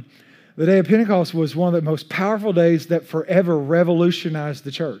 The The day of Pentecost was one of the most powerful days that forever revolutionized the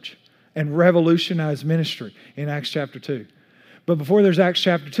church and revolutionized ministry in Acts chapter 2. But before there's Acts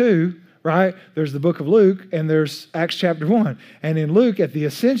chapter 2, right, there's the book of Luke and there's Acts chapter 1. And in Luke, at the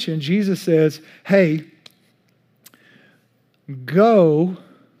ascension, Jesus says, hey, go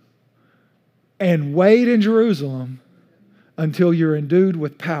and wait in Jerusalem until you're endued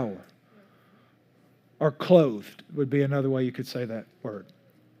with power. Or clothed would be another way you could say that word.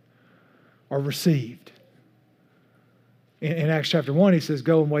 Or received. In Acts chapter 1, he says,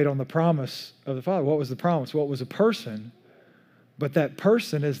 go and wait on the promise of the Father. What was the promise? Well, it was a person, but that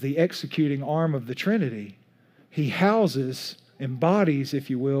person is the executing arm of the Trinity. He houses, embodies, if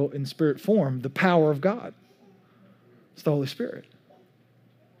you will, in spirit form, the power of God. It's the Holy Spirit.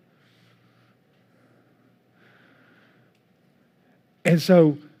 And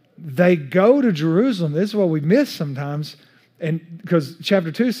so they go to Jerusalem. This is what we miss sometimes. And because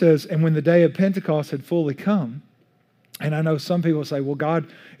chapter 2 says, and when the day of Pentecost had fully come, and I know some people say, well,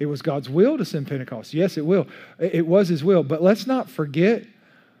 it was God's will to send Pentecost. Yes, it will. It was his will. But let's not forget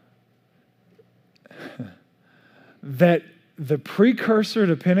that the precursor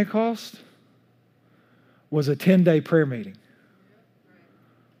to Pentecost was a 10-day prayer meeting.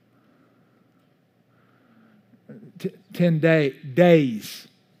 10 days,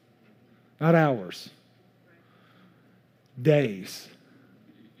 not hours. Days.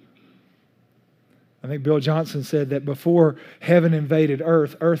 I think Bill Johnson said that before heaven invaded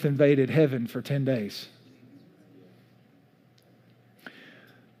earth, earth invaded heaven for 10 days.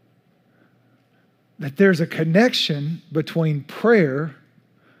 That there's a connection between prayer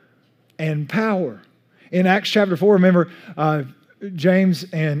and power. In Acts chapter 4, remember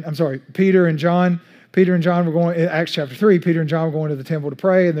Peter and John. Peter and John were going, in Acts chapter 3, Peter and John were going to the temple to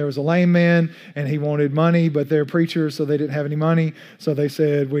pray, and there was a lame man, and he wanted money, but they're preachers, so they didn't have any money. So they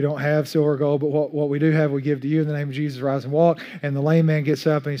said, we don't have silver or gold, but what we do have, we give to you in the name of Jesus, rise and walk. And the lame man gets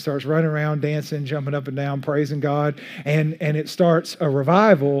up, and he starts running around, dancing, jumping up and down, praising God, and it starts a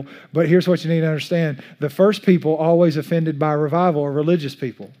revival. But here's what you need to understand. The first people always offended by revival are religious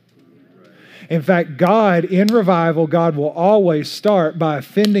people. In fact, God, in revival, God will always start by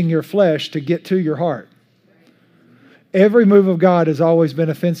offending your flesh to get to your heart. Every move of God has always been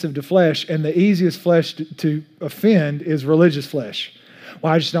offensive to flesh, and the easiest flesh to offend is religious flesh.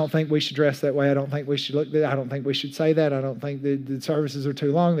 Well, I just don't think we should dress that way. I don't think we should look that. I don't think we should say that. I don't think the services are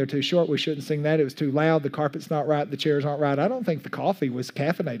too long. They're too short. We shouldn't sing that. It was too loud. The carpet's not right. The chairs aren't right. I don't think the coffee was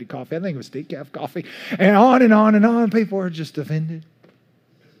caffeinated coffee. I think it was decaf coffee. And on and on and on. People are just offended.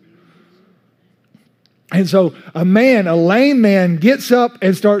 And so a lame man gets up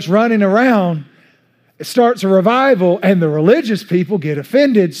and starts running around. It starts a revival, and the religious people get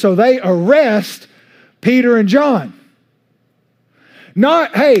offended, so they arrest Peter and John.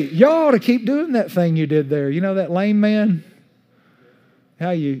 Not, hey, y'all ought to keep doing that thing you did there. You know that lame man?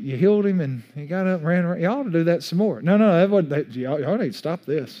 How you healed him and he got up and ran around. Y'all ought to do that some more. No, that wasn't, y'all need to stop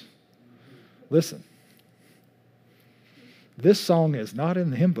this. Listen. This song is not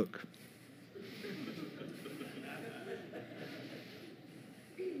in the hymn book.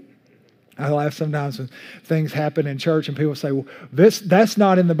 I laugh sometimes when things happen in church and people say, well, that's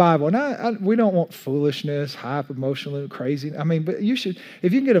not in the Bible. And we don't want foolishness, hype, emotional, crazy. I mean, but you should,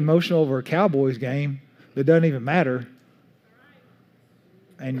 if you can get emotional over a Cowboys game that doesn't even matter,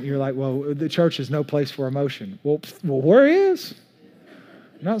 and you're like, well, the church is no place for emotion. Well, where is?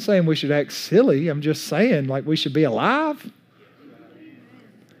 I'm not saying we should act silly. I'm just saying, like, we should be alive.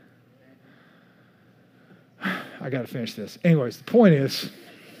 I got to finish this. Anyways, the point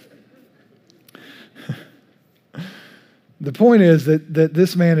is that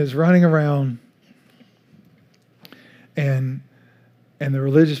this man is running around and the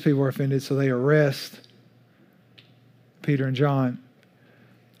religious people are offended, so they arrest Peter and John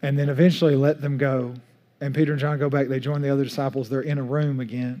and then eventually let them go. And Peter and John go back. They join the other disciples. They're in a room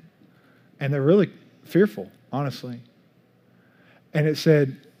again. And they're really fearful, honestly. And it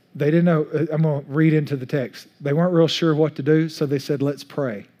said, they didn't know. I'm going to read into the text. They weren't real sure what to do, so they said, let's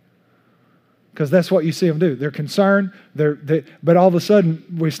pray. Because that's what you see them do. They're concerned, but all of a sudden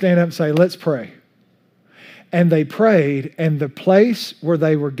we stand up and say, let's pray. And they prayed, and the place where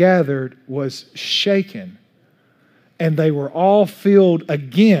they were gathered was shaken. And they were all filled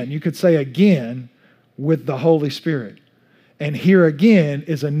again, you could say again, with the Holy Spirit. And here again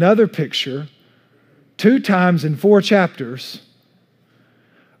is another picture, 2 times in 4 chapters,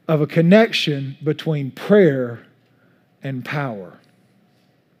 of a connection between prayer and power.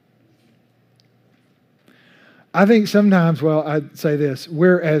 I think sometimes, I'd say this,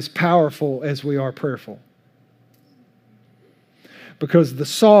 we're as powerful as we are prayerful. Because the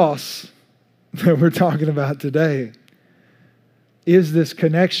sauce that we're talking about today is this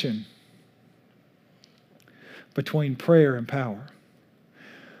connection between prayer and power.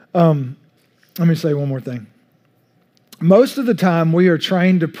 Let me say one more thing. Most of the time, we are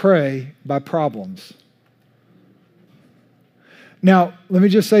trained to pray by problems. Now, let me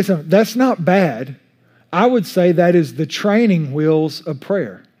just say something. That's not bad. I would say that is the training wheels of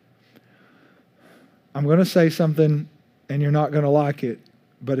prayer. I'm going to say something, and you're not going to like it,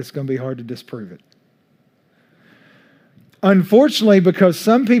 but it's going to be hard to disprove it. Unfortunately, because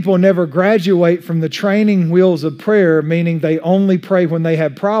some people never graduate from the training wheels of prayer, meaning they only pray when they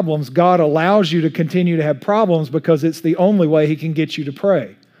have problems, God allows you to continue to have problems because it's the only way He can get you to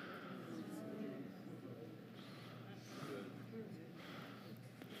pray.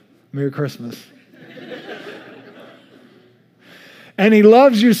 Merry Christmas. And He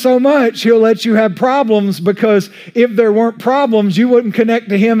loves you so much, He'll let you have problems, because if there weren't problems, you wouldn't connect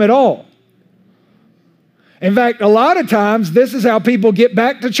to Him at all. In fact, a lot of times, this is how people get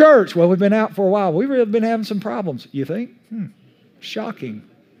back to church. Well, we've been out for a while. We've really been having some problems. You think? Shocking.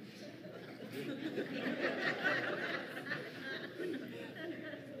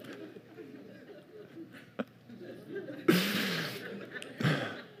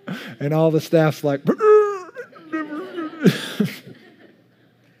 And all the staff's like,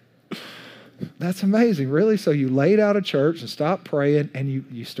 that's amazing. Really? So you laid out of church and stopped praying, and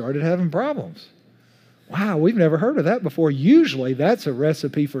you started having problems. Wow, we've never heard of that before. Usually that's a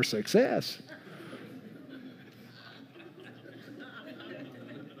recipe for success.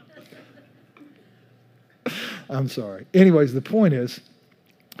 I'm sorry. Anyways, the point is,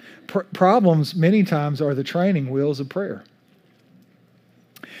 problems many times are the training wheels of prayer.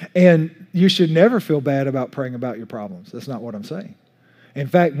 And you should never feel bad about praying about your problems. That's not what I'm saying. In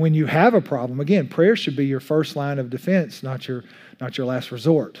fact, when you have a problem, again, prayer should be your first line of defense, not your last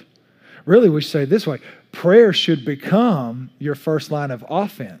resort. Really, we should say it this way: prayer should become your first line of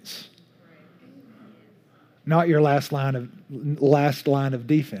offense, not your last line of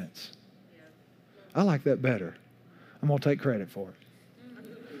defense. I like that better. I'm going to take credit for it.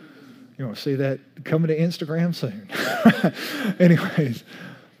 You want to see that coming to Instagram soon? Anyways,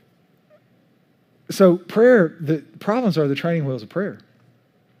 so prayer, the problems are the training wheels of prayer.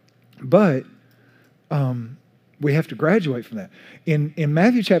 But we have to graduate from that. In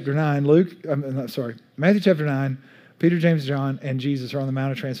Matthew chapter 9, Matthew chapter 9, Peter, James, John, and Jesus are on the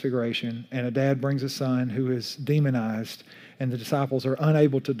Mount of Transfiguration, and a dad brings a son who is demonized, and the disciples are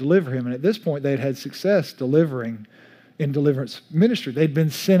unable to deliver him. And at this point, they had had success delivering in deliverance ministry. They'd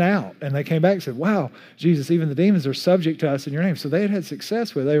been sent out, and they came back and said, wow, Jesus, even the demons are subject to us in your name. So they had had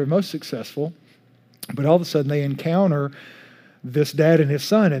success with it. They were most successful, but all of a sudden they encounter this dad and his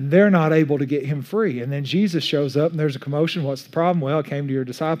son, and they're not able to get him free. And then Jesus shows up, and there's a commotion. What's the problem? Well, it came to your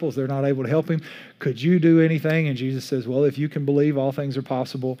disciples. They're not able to help him. Could you do anything? And Jesus says, well, if you can believe, all things are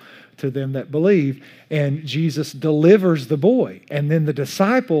possible to them that believe. And Jesus delivers the boy. And then the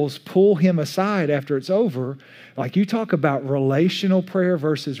disciples pull him aside after it's over. Like, you talk about relational prayer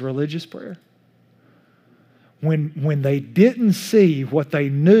versus religious prayer. When they didn't see what they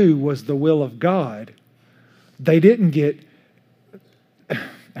knew was the will of God, they didn't get,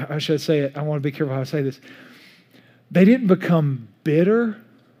 I should say it, I want to be careful how I say this. They didn't become bitter.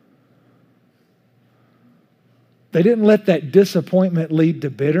 They didn't let that disappointment lead to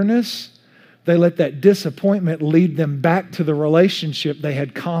bitterness. They let that disappointment lead them back to the relationship they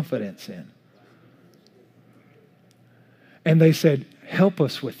had confidence in. And they said, help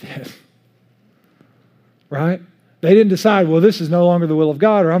us with this. Right? They didn't decide, well, this is no longer the will of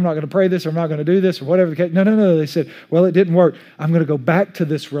God, or I'm not going to pray this, or I'm not going to do this, or whatever the case. No. They said, well, it didn't work. I'm going to go back to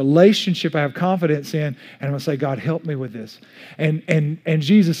this relationship I have confidence in, and I'm going to say, God, help me with this. And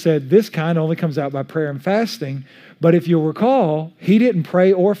Jesus said, this kind only comes out by prayer and fasting. But if you'll recall, he didn't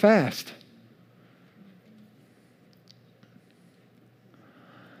pray or fast.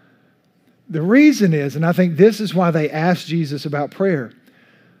 The reason is, and I think this is why they asked Jesus about prayer,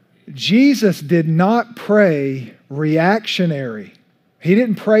 Jesus did not pray reactionary. He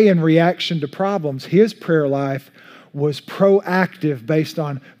didn't pray in reaction to problems. His prayer life was proactive, based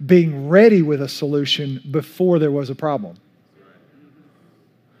on being ready with a solution before there was a problem.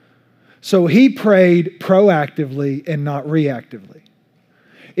 So he prayed proactively and not reactively.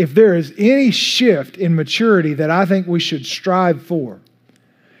 If there is any shift in maturity that I think we should strive for,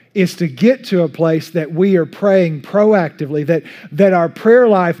 is to get to a place that we are praying proactively, that our prayer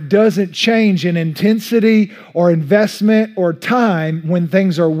life doesn't change in intensity or investment or time when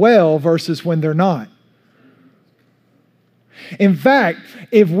things are well versus when they're not. In fact,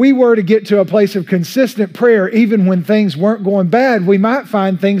 if we were to get to a place of consistent prayer, even when things weren't going bad, we might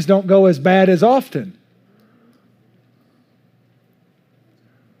find things don't go as bad as often.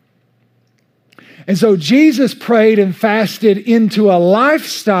 And so Jesus prayed and fasted into a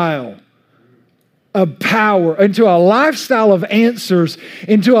lifestyle of power, into a lifestyle of answers,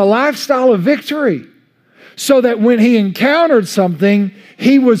 into a lifestyle of victory, so that when he encountered something,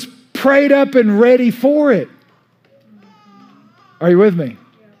 he was prayed up and ready for it. Are you with me?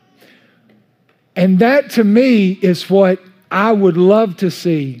 And that to me is what I would love to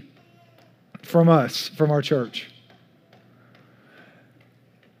see from us, from our church.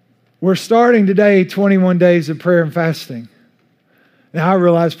 We're starting today 21 days of prayer and fasting. Now I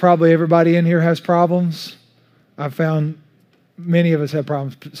realize probably everybody in here has problems. I've found many of us have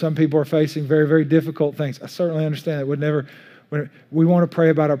problems. Some people are facing very, very difficult things. I certainly understand that. We want to pray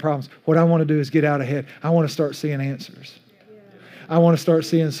about our problems. What I want to do is get out ahead. I want to start seeing answers. I want to start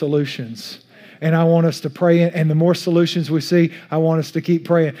seeing solutions. And I want us to pray. And the more solutions we see, I want us to keep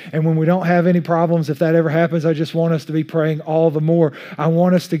praying. And when we don't have any problems, if that ever happens, I just want us to be praying all the more. I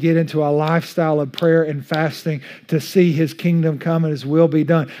want us to get into a lifestyle of prayer and fasting to see His kingdom come and His will be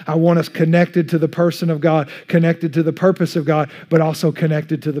done. I want us connected to the person of God, connected to the purpose of God, but also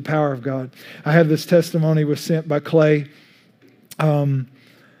connected to the power of God. I have this testimony was sent by Clay.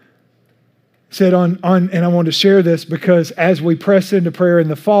 Said and I wanted to share this because as we press into prayer in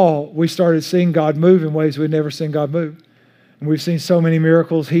the fall, we started seeing God move in ways we'd never seen God move. And we've seen so many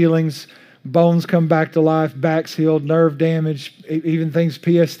miracles, healings, bones come back to life, backs healed, nerve damage, even things,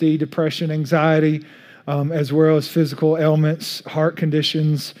 PSD, depression, anxiety, as well as physical ailments, heart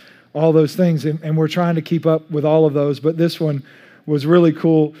conditions, all those things. And we're trying to keep up with all of those. But this one was really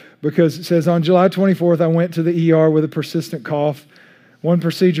cool because it says, on July 24th, I went to the ER with a persistent cough. One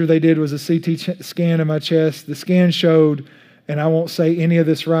procedure they did was a CT scan of my chest. The scan showed, and I won't say any of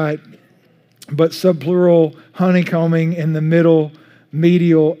this right, but subpleural honeycombing in the middle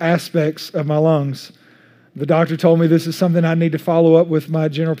medial aspects of my lungs. The doctor told me this is something I need to follow up with my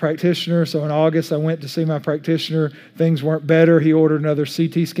general practitioner. So in August, I went to see my practitioner. Things weren't better. He ordered another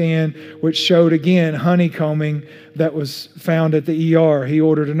CT scan, which showed again honeycombing that was found at the ER. He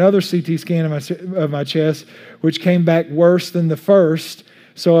ordered another CT scan of my chest, which came back worse than the first.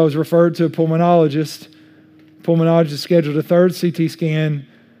 So I was referred to a pulmonologist. Pulmonologist scheduled a third CT scan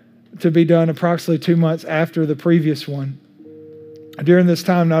to be done approximately 2 months after the previous one. During this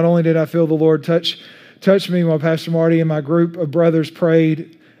time, not only did I feel the Lord touch me while Pastor Marty and my group of brothers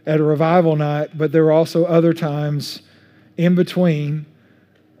prayed at a revival night, but there were also other times in between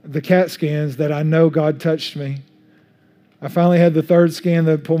the CAT scans that I know God touched me. I finally had the third scan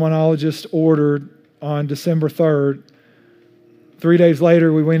the pulmonologist ordered on December 3rd. 3 days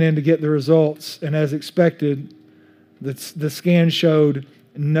later, we went in to get the results, and as expected, the scan showed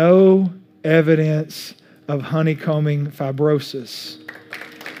no evidence of honeycombing fibrosis.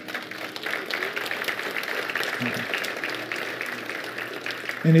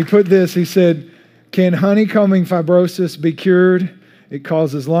 And he put this, he said, can honeycombing fibrosis be cured? It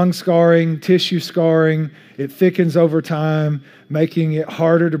causes lung scarring, tissue scarring. It thickens over time, making it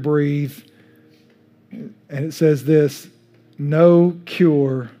harder to breathe. And it says this, no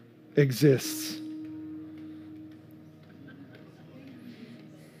cure exists.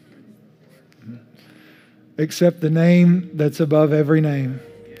 Except the name that's above every name.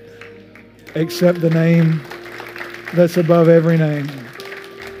 Except the name that's above every name.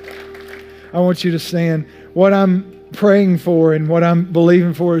 I want you to stand. What I'm praying for and what I'm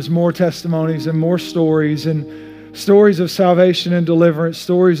believing for is more testimonies and more stories and stories of salvation and deliverance,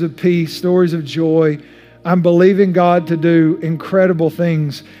 stories of peace, stories of joy. I'm believing God to do incredible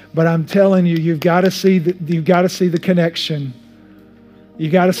things, but I'm telling you, you've got to see the connection.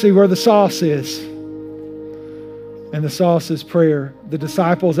 You got to see where the sauce is. And the sauce is prayer. The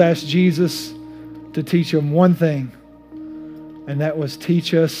disciples asked Jesus to teach them one thing, and that was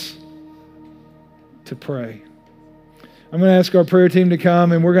teach us to pray. I'm going to ask our prayer team to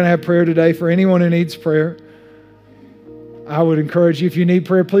come, and we're going to have prayer today for anyone who needs prayer. I would encourage you, if you need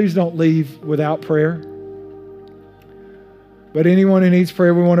prayer, please don't leave without prayer. But anyone who needs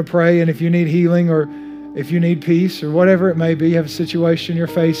prayer, we want to pray. And if you need healing or if you need peace or whatever it may be, you have a situation you're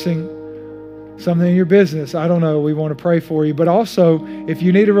facing, something in your business, I don't know, we want to pray for you. But also, if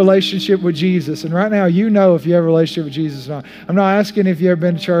you need a relationship with Jesus, and right now you know if you have a relationship with Jesus or not. I'm not asking if you've ever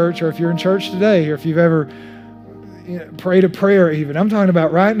been to church or if you're in church today or if you've ever prayed a prayer even. I'm talking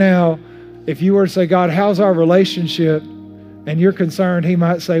about right now, if you were to say, God, how's our relationship? And you're concerned, He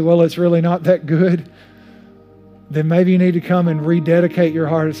might say, well, it's really not that good. then maybe you need to come and rededicate your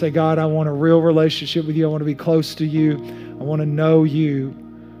heart and say, God, I want a real relationship with you. I want to be close to you. I want to know you.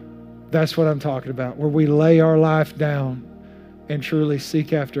 That's what I'm talking about, where we lay our life down and truly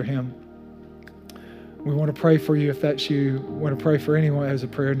seek after him. We want to pray for you if that's you. We want to pray for anyone who has a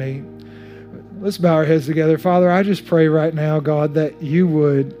prayer need. Let's bow our heads together. Father, I just pray right now, God, that you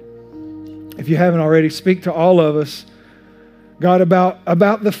would, if you haven't already, speak to all of us, God,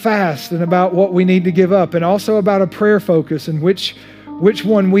 about the fast and about what we need to give up, and also about a prayer focus and which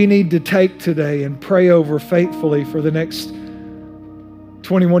one we need to take today and pray over faithfully for the next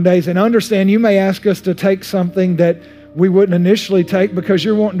 21 days. And understand, you may ask us to take something that we wouldn't initially take because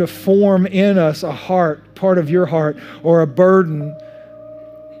you're wanting to form in us a heart, part of your heart, or a burden,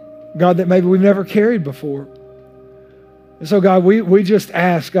 God, that maybe we've never carried before. And so, God, we just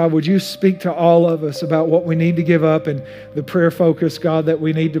ask, God, would you speak to all of us about what we need to give up and the prayer focus, God, that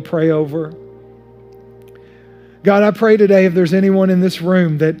we need to pray over. God, I pray today if there's anyone in this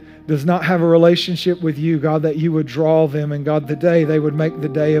room that does not have a relationship with you, God, that you would draw them, and God, today they would make the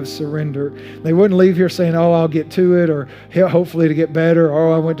day of surrender. They wouldn't leave here saying, oh, I'll get to it, or hopefully to get better, or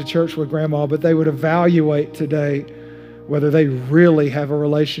oh, I went to church with grandma, but they would evaluate today whether they really have a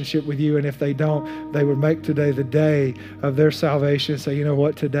relationship with you. And if they don't, they would make today the day of their salvation and say, you know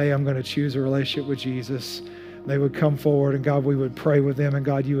what, today I'm going to choose a relationship with Jesus. They would come forward, and God, we would pray with them, and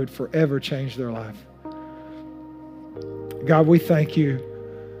God, you would forever change their life. God, we thank you.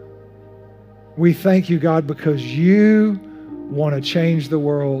 We thank you, God, because you want to change the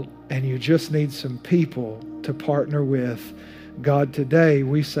world, and you just need some people to partner with. God, today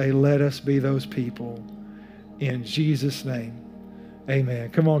we say, let us be those people. In Jesus' name,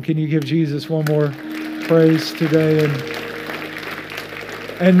 amen. Come on, can you give Jesus one more praise today?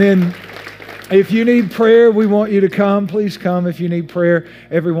 And then if you need prayer, we want you to come. Please come if you need prayer.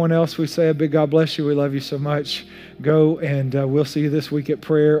 Everyone else, we say a big God bless you. We love you so much. Go, and we'll see you this week at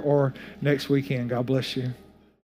prayer or next weekend. God bless you.